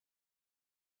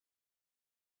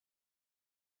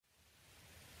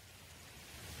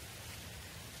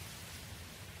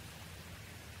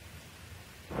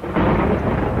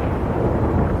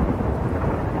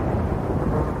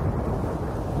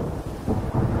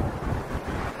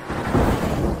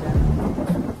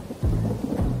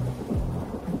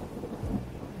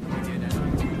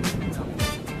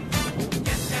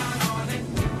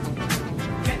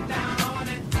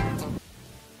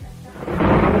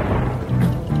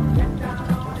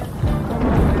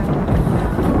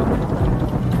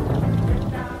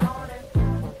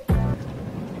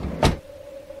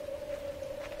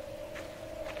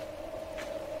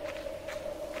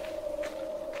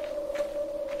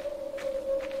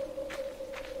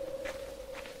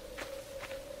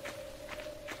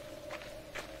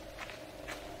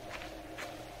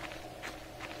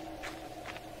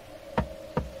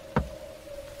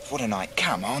what a night.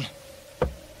 Come on.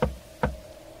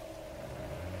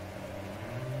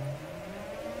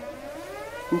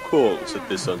 Who calls at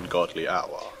this ungodly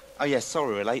hour? Oh, yes,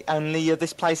 sorry, really. Only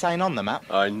this place ain't on the map.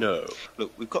 I know.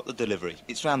 Look, we've got the delivery.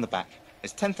 It's round the back.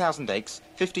 There's 10,000 eggs,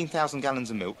 15,000 gallons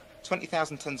of milk,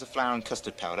 20,000 tons of flour and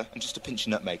custard powder, and just a pinch of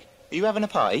nutmeg. Are you having a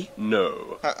party?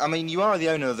 No. I mean, you are the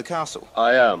owner of the castle.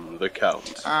 I am the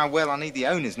Count. Ah, well, I need the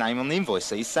owner's name on the invoice,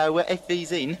 see, so if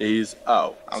he's in... He's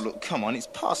out. Oh, look, come on, it's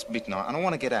past midnight and I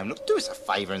want to get home. Look, do us a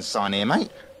favour and sign here, mate.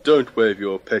 Don't wave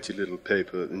your petty little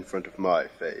paper in front of my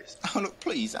face. Oh, look,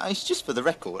 please, it's just for the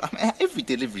record. I mean, every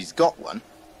delivery's got one.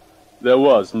 There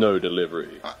was no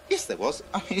delivery. Yes, there was.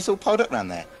 I mean, it's all piled up round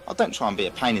there. Oh, don't try and be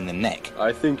a pain in the neck.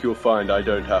 I think you'll find I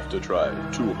don't have to try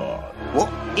too hard.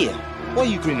 What? Here? Why are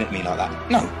you grinning at me like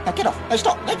that? No, now get off. No,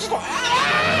 stop. No, stop.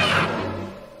 Ah!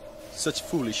 Such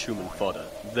foolish human fodder.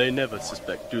 They never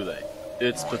suspect, do they?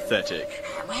 It's pathetic.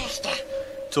 Master.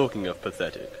 Talking of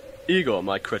pathetic, Igor,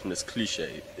 my cretinous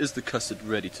cliché, is the custard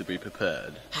ready to be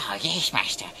prepared? Oh, yes,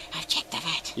 Master. I've checked the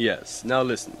vat. Yes. Now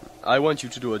listen. I want you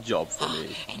to do a job for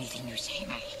me. Anything you say,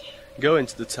 Master. Go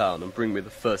into the town and bring me the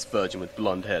first virgin with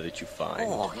blonde hair that you find.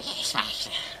 Oh, yes,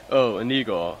 Master. Oh, and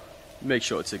Igor, make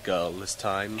sure it's a girl this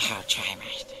time. I'll try,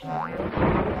 Master.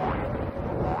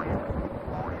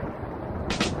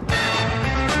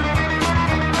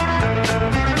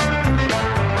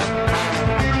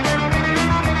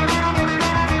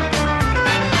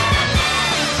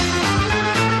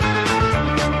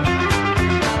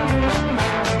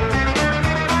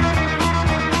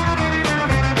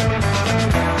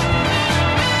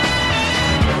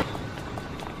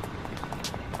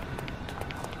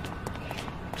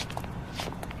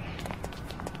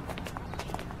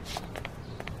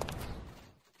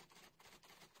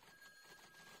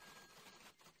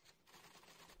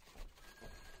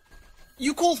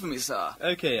 You called for me, sir.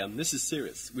 Okay, this is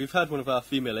serious. We've had one of our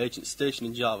female agents stationed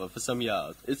in Java for some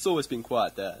years. It's always been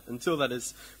quiet there, until, that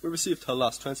is, we received her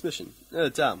last transmission.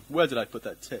 Damn, where did I put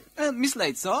that tape? Miss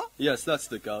Lade, sir? Yes, that's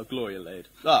the girl, Gloria Lade.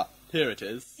 Ah, here it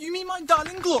is. You mean my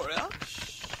darling Gloria?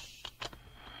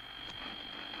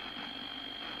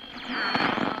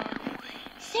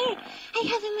 Sir, I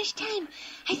haven't much time.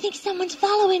 I think someone's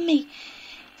following me.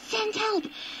 Send help.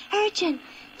 Urgent.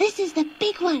 This is the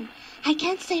big one. I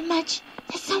can't say much.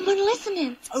 There's someone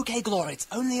listening. Okay, Gloria, it's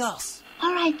only us.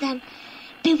 All right, then.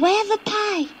 Beware the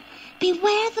pie.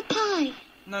 Beware the pie.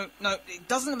 No, it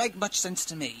doesn't make much sense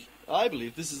to me. I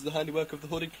believe this is the handiwork of the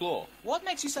Hooded Claw. What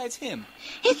makes you say it's him?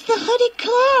 It's the hooded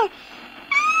claw.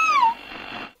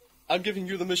 I'm giving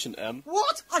you the mission, Em.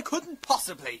 What? I couldn't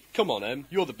possibly. Come on, Em.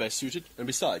 You're the best suited, and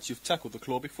besides, you've tackled the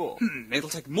Claw before. It'll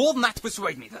take more than that to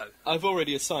persuade me, though. I've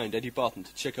already assigned Eddie Barton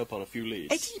to check up on a few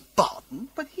leads. Eddie Barton?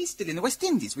 But he's still in the West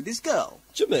Indies with his girl.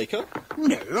 Jamaica?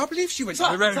 No, I believe she went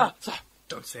on her own. Sir,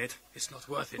 don't say it. It's not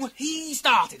worth it. Well, he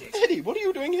started it. Eddie, what are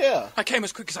you doing here? I came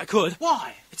as quick as I could.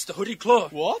 Why? It's the Hooded Claw.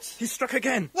 What? He struck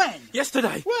again. When?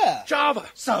 Yesterday. Where? Java.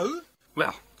 So?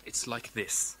 Well, it's like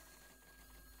this.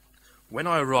 When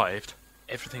I arrived,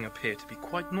 everything appeared to be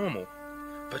quite normal.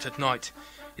 But at night,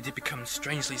 it had become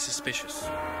strangely suspicious.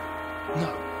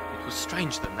 No, it was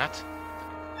stranger than that.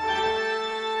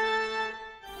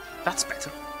 That's better.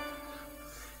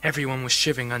 Everyone was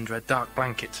shivering under a dark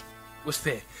blanket. It was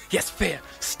fear. Yes, fear.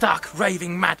 Stark,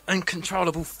 raving, mad,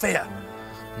 uncontrollable fear.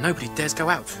 Nobody dares go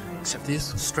out, except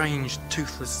this strange,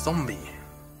 toothless zombie.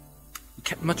 He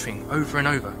kept muttering over and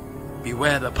over,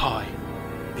 "Beware the pie.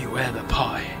 Beware the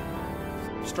pie."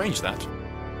 Strange, that.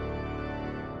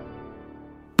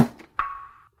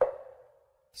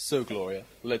 So, Gloria,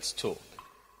 let's talk.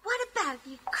 What about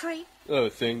you, creep? Oh,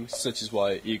 things such as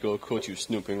why Igor caught you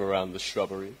snooping around the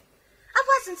shrubbery. I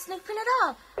wasn't snooping at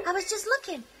all. I was just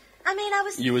looking. I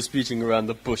was... You was beating around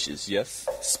the bushes, yes?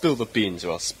 Spill the beans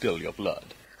or I'll spill your blood.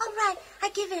 All right, I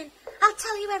give in. I'll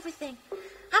tell you everything.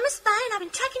 I'm a spy and I've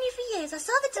been tracking you for years. I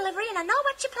saw the delivery and I know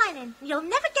what you're planning. You'll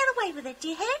never get away with it, do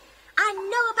you hear? I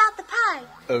know about the pie.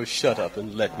 Oh, shut up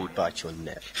and let me bite your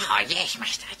neck. Oh, yes,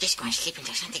 Master. I'm just going to slip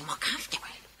into something more comfortable.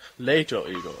 Later,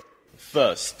 Igor.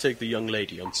 First, take the young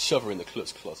lady and shove her in the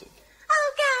clothes closet.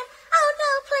 Oh, God. Oh,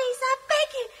 no, please. I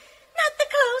beg you. Not the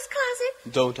clothes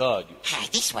closet. Don't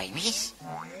argue. This way, miss.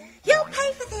 You'll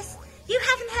pay for this. You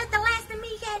haven't heard the last of me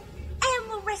yet. Em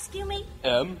will rescue me.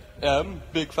 M,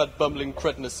 big fat bumbling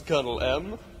cretinous Colonel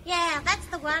M. Yeah, that's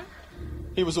the one.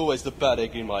 He was always the bad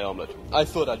egg in my omelette. I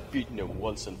thought I'd beaten him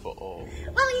once and for all.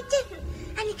 Well, you didn't.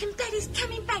 And you can bet he's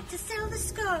coming back to settle the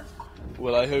score.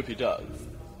 Well, I hope he does.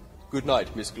 Good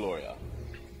night, Miss Gloria.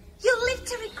 You'll live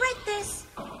to regret this.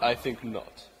 I think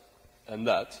not. And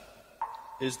that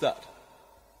is that.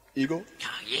 Igor?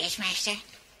 Oh, yes, Master.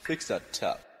 Fix that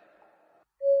tap.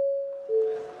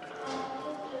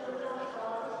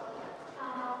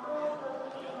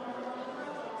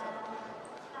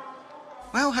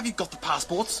 Well, have you got the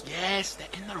passports? Yes, they're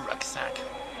in the rucksack.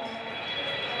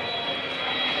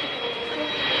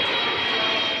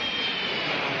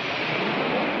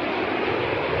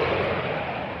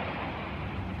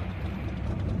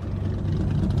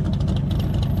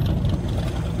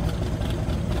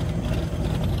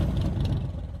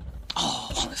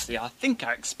 Honestly, I think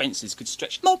our expenses could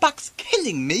stretch. My back's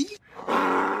killing me.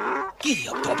 Giddy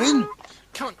up, Dobbin.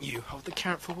 Can't you hold the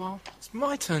carrot for a while? It's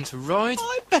my turn to ride.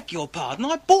 I beg your pardon.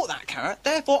 I bought that carrot,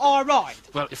 therefore I ride.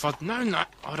 Well, if I'd known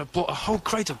that, I'd have bought a whole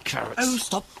crate of carrots. Oh,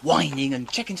 stop whining and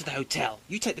check into the hotel.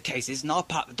 You take the cases and I'll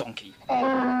park the donkey.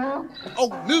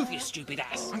 Oh, move, you stupid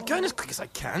ass. I'm going as quick as I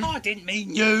can. I didn't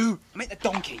mean you. I meant the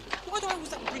donkey. Why do I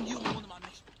always have to bring you on one of my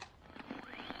missions?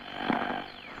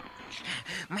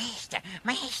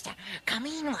 Master, come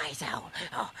in, wise owl.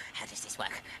 Oh, how does this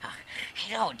work?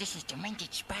 Hello, this is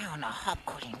Demented Sparrow on a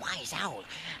hobgoblin wise owl.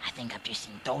 I think I've just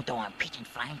seen Dodo and Pigeon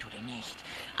flying to the nest.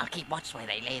 I'll keep watch where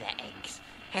they lay their eggs.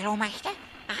 Hello, Master.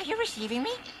 Are you receiving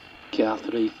me? Car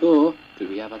 34, do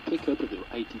we have a pickup at the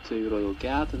 82 Royal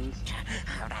Gardens?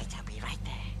 All right, I'll be right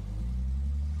there.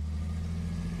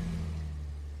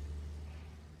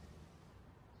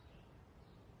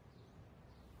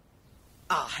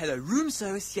 Hello, room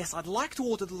service. Yes, I'd like to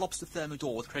order the lobster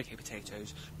thermidor with croquet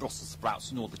potatoes, Brussels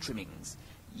sprouts and all the trimmings.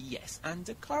 Yes, and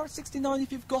a claret 69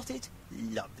 if you've got it.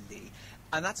 Lovely.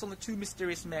 And that's on the two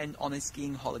mysterious men on a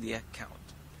skiing holiday account.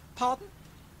 Pardon?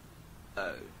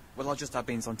 Oh, well, I'll just have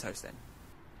beans on toast then.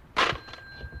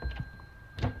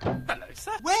 Hello,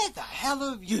 sir. Where the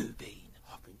hell have you been?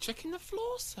 I've been checking the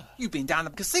floor, sir. You've been down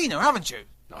at the casino, haven't you?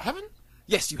 No, I haven't.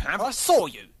 Yes, you have. I saw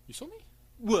you. You saw me?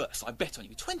 Worse, I bet on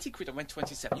you. 20 quid and went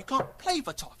 27. You can't play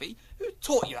for toffee. Who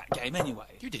taught you that game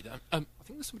anyway? You did. I think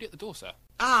there's somebody at the door, sir.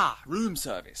 Room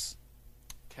service.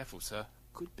 Careful, sir.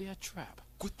 Could be a trap.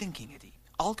 Good thinking, Eddie.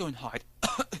 I'll go and hide,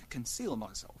 conceal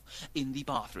myself, in the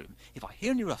bathroom. If I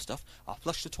hear any rough stuff, I'll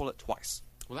flush the toilet twice.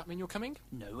 Will that mean you're coming?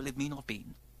 No, leave me not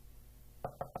been.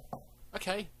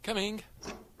 Okay, coming.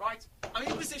 Right, I'm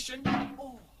in position.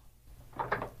 Oh.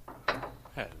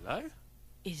 Hello?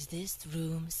 Is this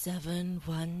room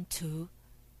 712?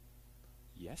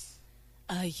 Yes.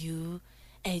 Are you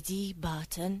Eddie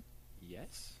Barton?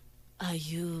 Yes. Are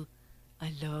you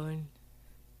alone?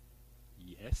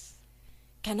 Yes.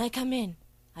 Can I come in?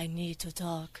 I need to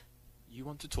talk. You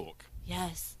want to talk?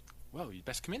 Yes. Well, you'd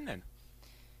best come in then.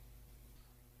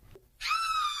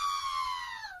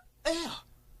 There!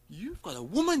 You've got a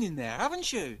woman in there,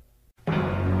 haven't you?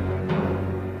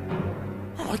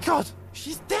 Oh my god!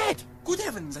 She's dead! Good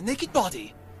heavens, a naked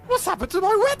body! What's happened to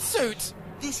my wetsuit?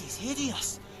 This is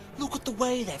hideous. Look at the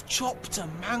way they've chopped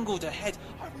and mangled her head.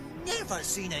 I've never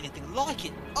seen anything like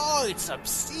it. Oh, it's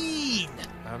obscene.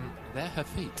 They're her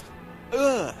feet.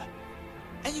 Ugh.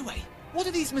 Anyway, what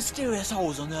are these mysterious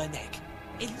holes on her neck?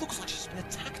 It looks like she's been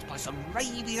attacked by some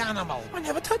rabid animal. I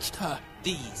never touched her.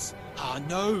 These are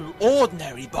no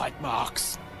ordinary bite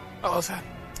marks. Oh, sir.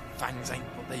 Fangs ain't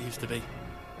what they used to be.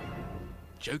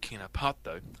 Joking apart,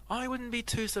 though, I wouldn't be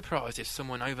too surprised if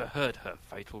someone overheard her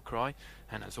fatal cry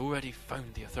and has already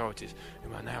phoned the authorities,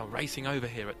 who are now racing over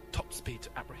here at top speed to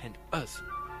apprehend us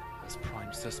as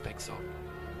prime suspects of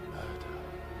murder.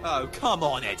 Oh, come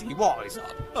on, Eddie, wise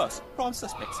up. Us, prime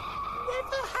suspects.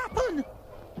 Never happen.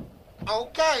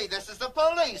 Okay, this is the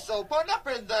police. Open up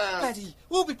in there. Eddie,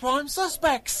 we'll be prime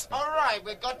suspects. All right,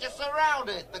 we've got you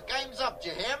surrounded. The game's up, do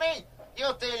you hear me?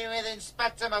 You're dealing with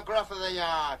Inspector McGruff of the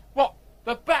yard. What?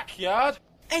 The backyard?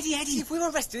 Eddie, if we're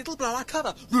arrested, it'll blow our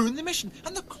cover, ruin the mission,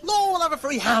 and the Claw will have a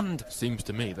free hand. Seems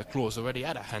to me the Claw's already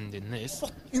had a hand in this.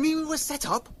 What, you mean we were set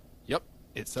up? Yep,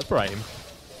 it's a frame.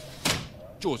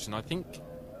 Georgian, I think.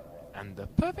 And the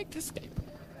perfect escape.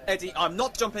 Eddie, I'm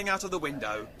not jumping out of the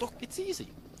window. Look, it's easy.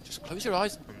 Just close your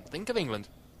eyes and think of England.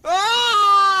 Ah!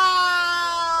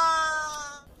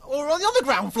 Or on the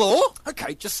underground floor?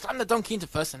 Okay, just slam the donkey into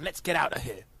first and let's get out of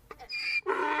here.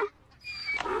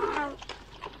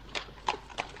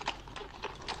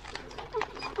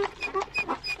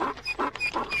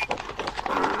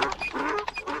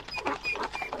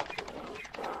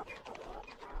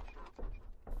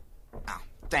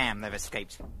 Damn, they've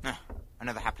escaped.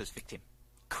 Another hapless victim.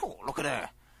 Cool, look at her.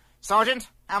 Sergeant,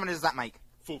 how many does that make?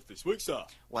 4th this week, sir.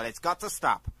 Well, it's got to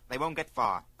stop. They won't get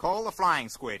far. Call the flying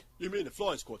squid. You mean the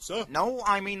flying squad, sir? No,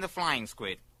 I mean the flying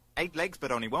squid. 8 legs,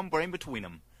 but only 1 brain between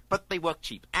them. But they work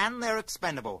cheap, and they're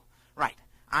expendable. Right,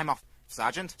 I'm off.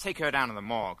 Sergeant, take her down to the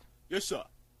morgue. Yes, sir.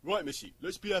 Right, missy,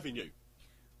 let's be having you.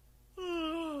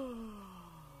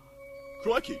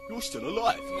 Crikey, you're still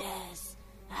alive. Yes,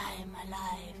 I'm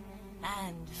alive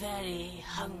and very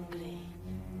hungry.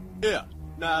 Here,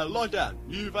 now lie down.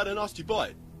 You've had a nasty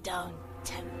bite. Don't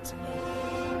tempt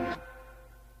me.